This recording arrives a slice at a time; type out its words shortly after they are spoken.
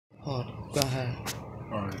Hold on. Go ahead.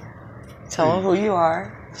 All right. Tell them who you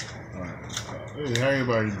are. All right. Hey, how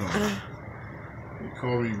everybody doing? They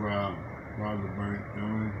call me Rob the Bank, you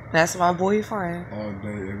know? That's my boyfriend. All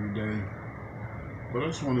day, every day. But I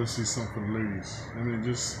just wanted to see something for the ladies. I mean,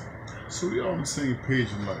 just so we all on the same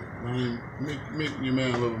page in life. I mean, make your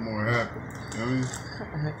man a little bit more happy. You know what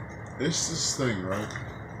I mean? It's this thing, right?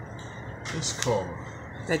 It's called...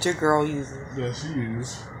 That your girl uses. That she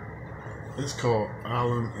uses. It's called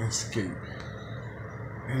Island Escape.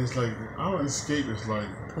 And it's like, Island Escape is like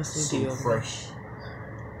so fresh.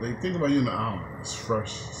 Like, think about you in the island. It's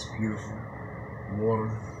fresh, it's beautiful. Water,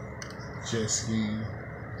 jet skiing,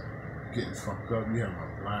 getting fucked up, you have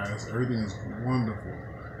a blast, everything is wonderful.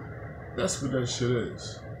 That's what that shit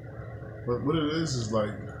is. But what it is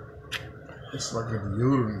like, it's like a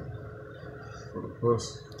deodorant for the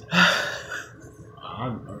pussy. I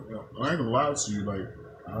ain't gonna lie to you, like,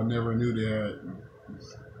 I never knew they had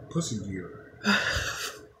pussy deodorant.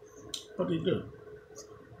 But they do.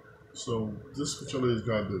 So this is what your ladies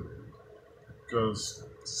gotta do. Because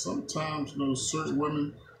sometimes, you know, certain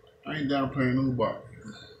women, I ain't down playing nobody.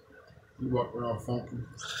 You walk around funky.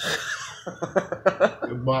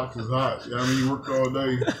 Your box is hot. You know what I mean? You work all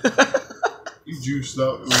day. You juiced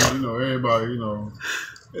up. You know, everybody, you know,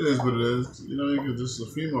 it is what it is. You know, because this is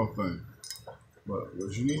a female thing. But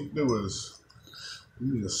what you need to do is,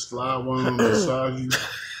 you need to slide one on beside you.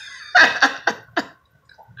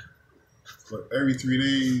 Like every 3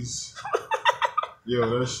 days.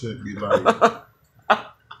 Yo, that shit be like,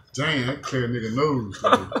 dang, that clear nigga nose.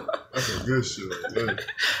 Like, that's a good shit. Yeah.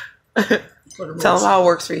 Like Tell them how it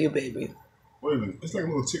works for you, baby. Wait a minute. It's like a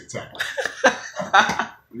little Tic Tac.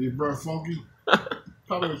 Your breath funky?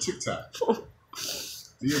 Probably a Tic Tac.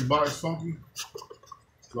 Your body's funky?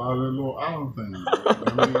 Slide that little island thing. You know,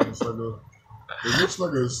 I mean, it's like a. It looks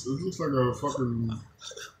like a fucking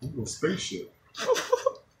little spaceship.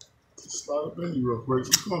 Slide up in you real quick.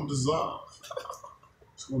 It's gonna dissolve.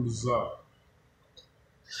 It's gonna dissolve.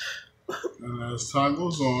 And as time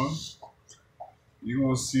goes on, you're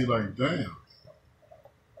gonna see like, damn,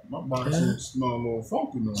 my body don't smell a little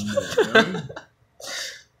funky no more. Man.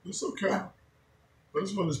 It's okay. I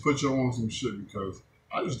just want to put you on some shit because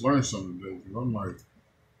I just learned something today. I'm like,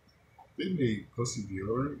 they made pussy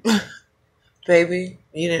deodorant. Baby,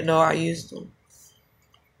 you didn't know I used them.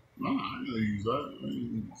 Nah, I didn't use that.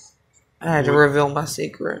 I had to reveal my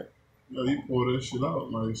secret. Yeah, you pour that shit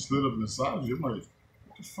out, like slid up inside you. I'm like,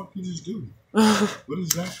 what the fuck you just do? What is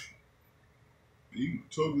that? You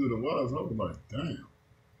told me what it was. I was like, damn.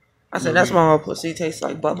 I said, that's why my pussy tastes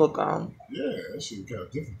like bubble gum. Yeah, that shit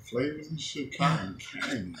got different flavors and shit. Cotton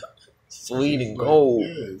candy. Sweet and gold.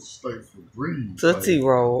 Yeah, it's like for breeze. Tootsie like,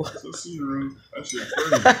 Roll. Tootsie Roll. That shit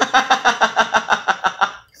crazy.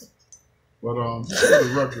 But, just for the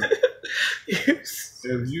record,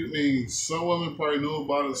 if you mean, some women probably know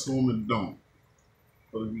about it, some women don't.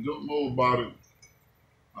 But if you don't know about it,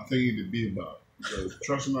 I think you need to be about it. Because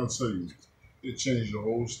trust me, I tell you, it changed your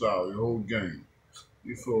whole style, your whole game.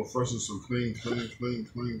 You feel fresh and so clean.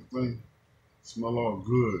 Smell all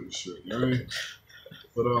good and shit, you know what I mean?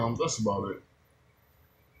 But that's about it.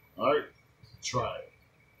 Alright? Try it.